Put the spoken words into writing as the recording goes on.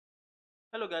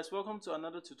Hello guys, welcome to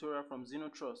another tutorial from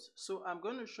Trust. So I'm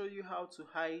going to show you how to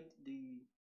hide the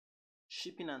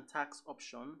shipping and tax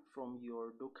option from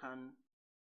your Dokan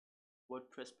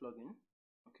WordPress plugin.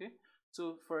 Okay,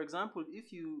 so for example,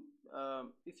 if you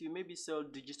maybe sell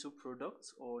digital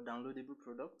products or downloadable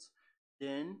products,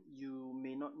 then you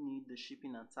may not need the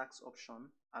shipping and tax option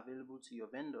available to your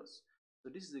vendors. So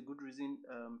this is a good reason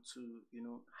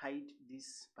to hide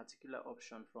this particular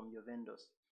option from your vendors.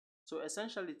 So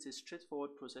essentially it's a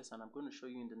straightforward process, and I'm going to show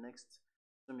you in the next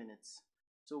 2 minutes.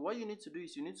 So what you need to do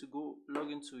is you need to go log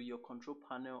into your control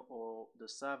panel or the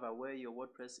server where your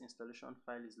WordPress installation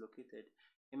file is located.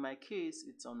 In my case,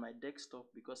 it's on my desktop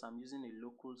because I'm using a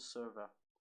local server.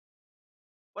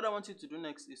 What I want you to do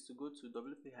next is to go to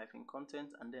wp-content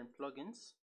and then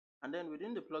plugins, and then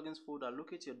within the plugins folder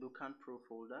locate your Dokan Pro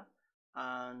folder,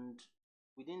 and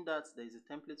within that there is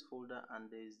a templates folder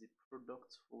and there is the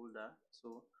product folder.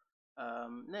 So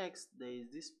next there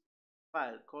is this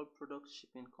file called product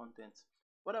shipping content.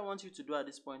 What I want you to do at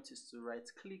this point is to right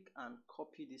click and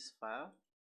copy this file.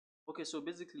 Okay, so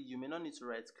basically you may not need to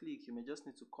right click, you may just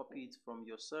need to copy it from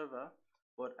your server,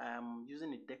 but I am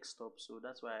using a desktop, so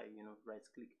that's why I right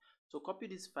click. So copy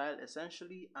this file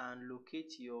essentially and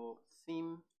locate your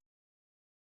theme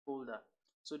folder.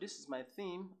 So this is my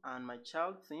theme and my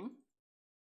child theme,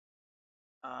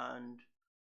 and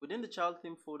within the child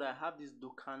theme folder I have this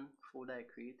Dokan folder I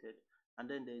created, and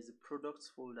then there is a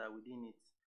products folder within it.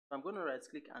 So I'm going to right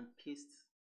click and paste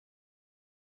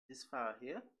this file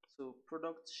here. So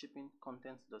product shipping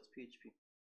content.php.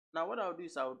 Now what I'll do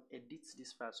is I'll edit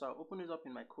this file. So I'll open it up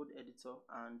in my code editor,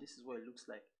 and this is what it looks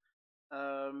like.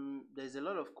 There's a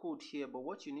lot of code here, but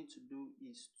what you need to do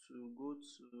is to go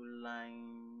to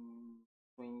line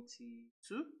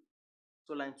 22.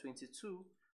 So line 22,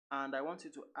 and I want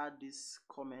you to add this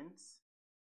comment.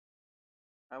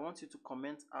 I want you to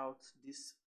comment out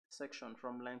this section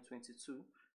from line 22.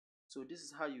 So this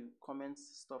is how you comment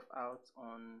stuff out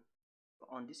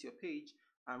on this your page,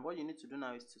 and what you need to do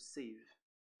now is to save,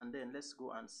 and then let's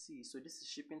go and see. So this is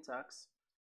shipping tax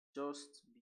just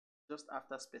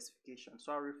after specification.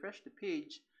 So I'll refresh the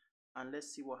page and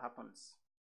let's see what happens.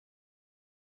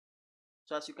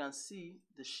 So as you can see,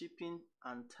 the shipping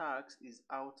and tax is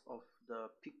out of the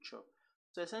picture.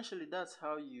 So essentially that's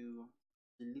how you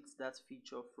delete that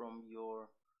feature from your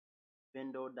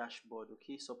vendor dashboard.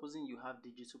 Okay, supposing you have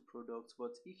digital products,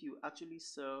 but if you actually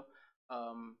sell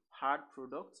hard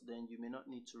products, then you may not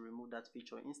need to remove that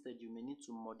feature. Instead, you may need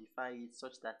to modify it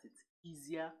such that it's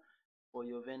easier for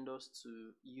your vendors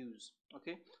to use.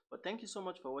 Okay, but thank you so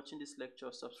much for watching this lecture.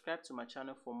 Subscribe to my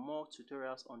channel for more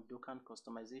tutorials on Dokan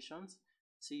customizations.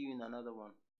 See you in another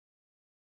one.